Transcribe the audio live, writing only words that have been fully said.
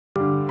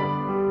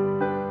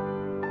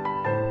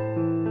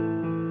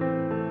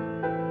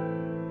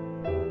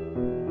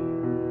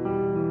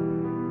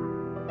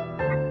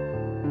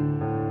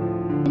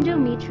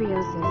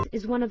Endometriosis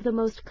is one of the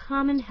most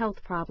common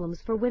health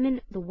problems for women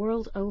the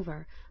world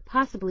over,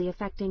 possibly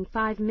affecting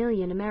 5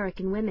 million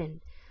American women.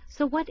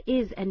 So what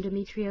is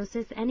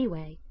endometriosis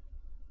anyway?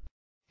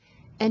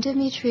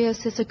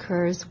 Endometriosis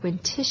occurs when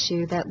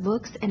tissue that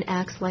looks and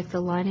acts like the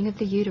lining of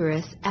the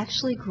uterus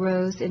actually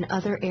grows in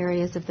other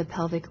areas of the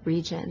pelvic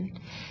region.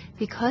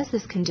 Because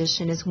this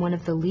condition is one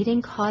of the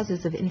leading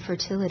causes of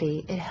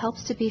infertility, it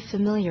helps to be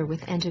familiar with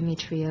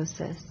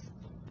endometriosis.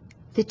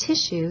 The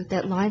tissue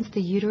that lines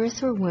the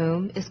uterus or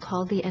womb is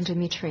called the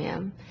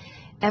endometrium.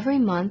 Every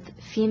month,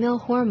 female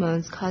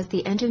hormones cause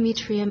the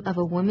endometrium of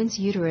a woman's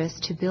uterus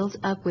to build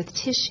up with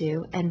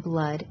tissue and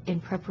blood in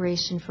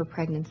preparation for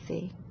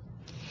pregnancy.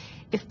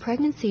 If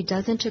pregnancy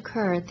doesn't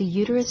occur, the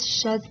uterus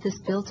sheds this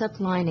built-up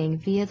lining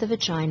via the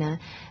vagina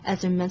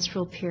as a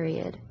menstrual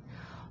period.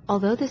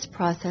 Although this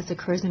process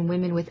occurs in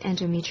women with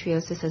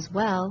endometriosis as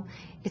well,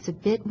 it's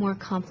a bit more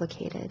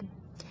complicated.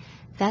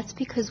 That's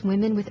because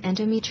women with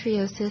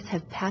endometriosis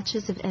have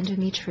patches of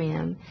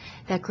endometrium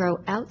that grow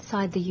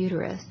outside the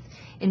uterus,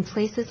 in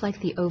places like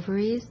the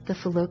ovaries, the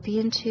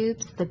fallopian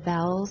tubes, the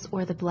bowels,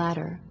 or the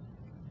bladder.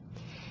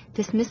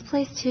 This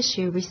misplaced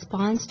tissue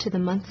responds to the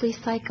monthly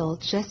cycle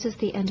just as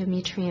the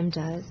endometrium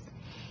does.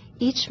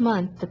 Each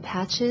month, the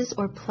patches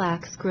or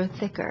plaques grow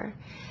thicker.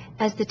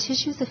 As the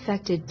tissues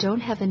affected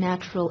don't have a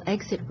natural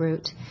exit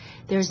route,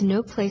 there is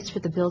no place for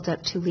the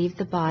buildup to leave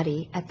the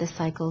body at the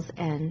cycle's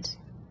end.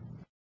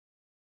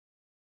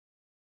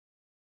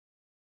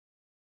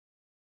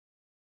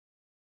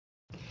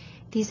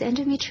 These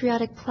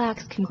endometriotic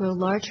plaques can grow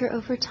larger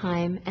over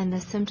time and the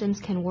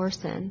symptoms can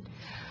worsen.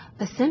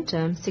 A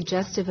symptom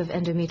suggestive of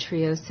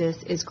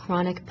endometriosis is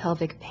chronic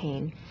pelvic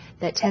pain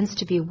that tends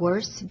to be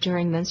worse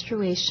during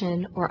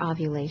menstruation or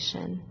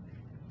ovulation.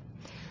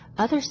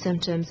 Other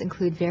symptoms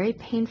include very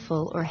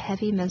painful or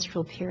heavy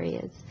menstrual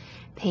periods,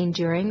 pain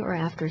during or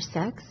after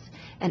sex,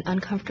 and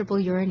uncomfortable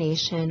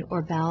urination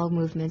or bowel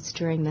movements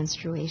during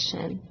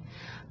menstruation.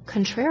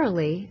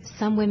 Contrarily,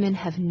 some women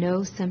have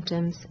no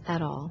symptoms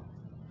at all.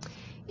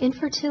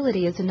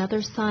 Infertility is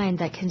another sign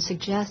that can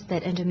suggest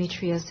that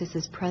endometriosis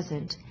is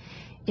present.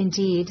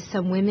 Indeed,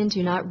 some women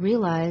do not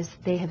realize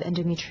they have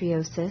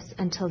endometriosis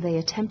until they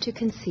attempt to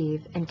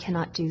conceive and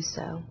cannot do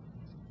so.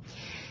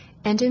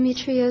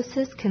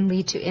 Endometriosis can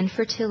lead to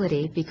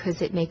infertility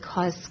because it may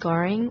cause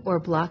scarring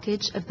or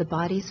blockage of the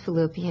body's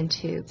fallopian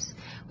tubes,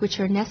 which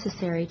are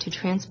necessary to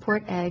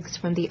transport eggs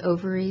from the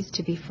ovaries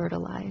to be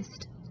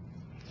fertilized.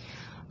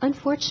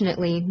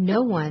 Unfortunately,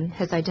 no one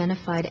has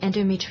identified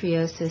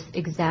endometriosis'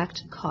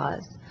 exact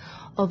cause,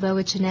 although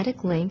a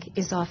genetic link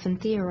is often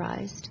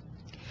theorized.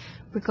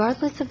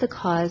 Regardless of the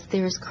cause,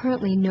 there is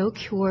currently no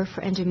cure for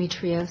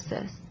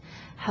endometriosis.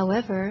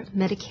 However,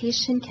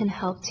 medication can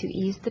help to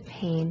ease the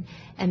pain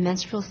and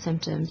menstrual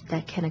symptoms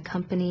that can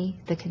accompany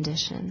the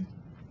condition.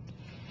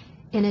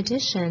 In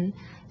addition,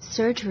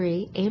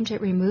 surgery aimed at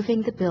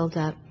removing the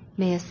buildup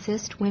may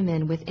assist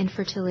women with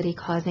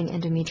infertility-causing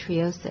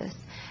endometriosis,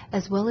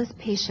 as well as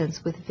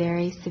patients with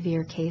very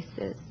severe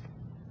cases.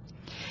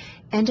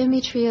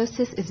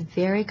 Endometriosis is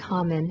very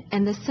common,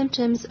 and the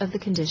symptoms of the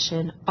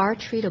condition are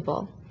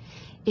treatable.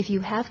 If you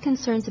have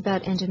concerns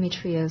about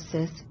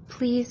endometriosis,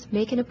 please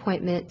make an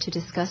appointment to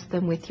discuss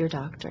them with your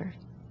doctor.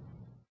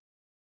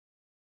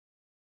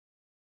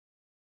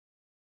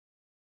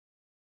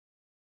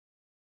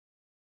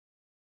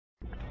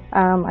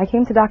 I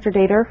came to Dr.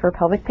 Dater for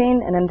pelvic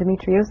pain and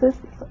endometriosis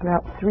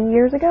about 3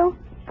 years ago,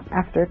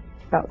 after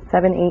about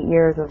 7-8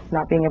 years of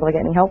not being able to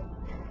get any help,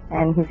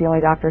 and he's the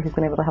only doctor who's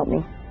been able to help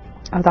me.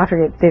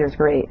 Dr. Dater's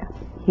great.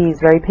 He's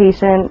very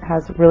patient,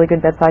 has really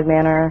good bedside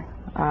manner,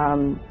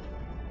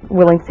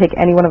 willing to take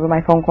any one of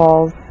my phone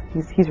calls.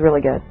 He's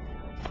really good.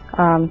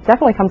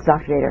 Definitely come to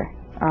Dr.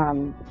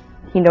 Dater.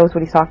 He knows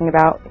what he's talking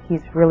about.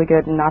 He's really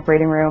good in the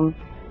operating room.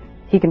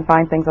 He can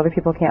find things other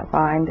people can't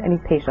find, and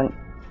he's patient.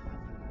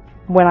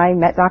 When I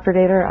met Dr.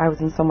 Dater, I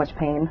was in so much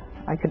pain.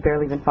 I could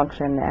barely even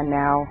function, and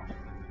now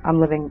I'm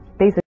living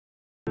basically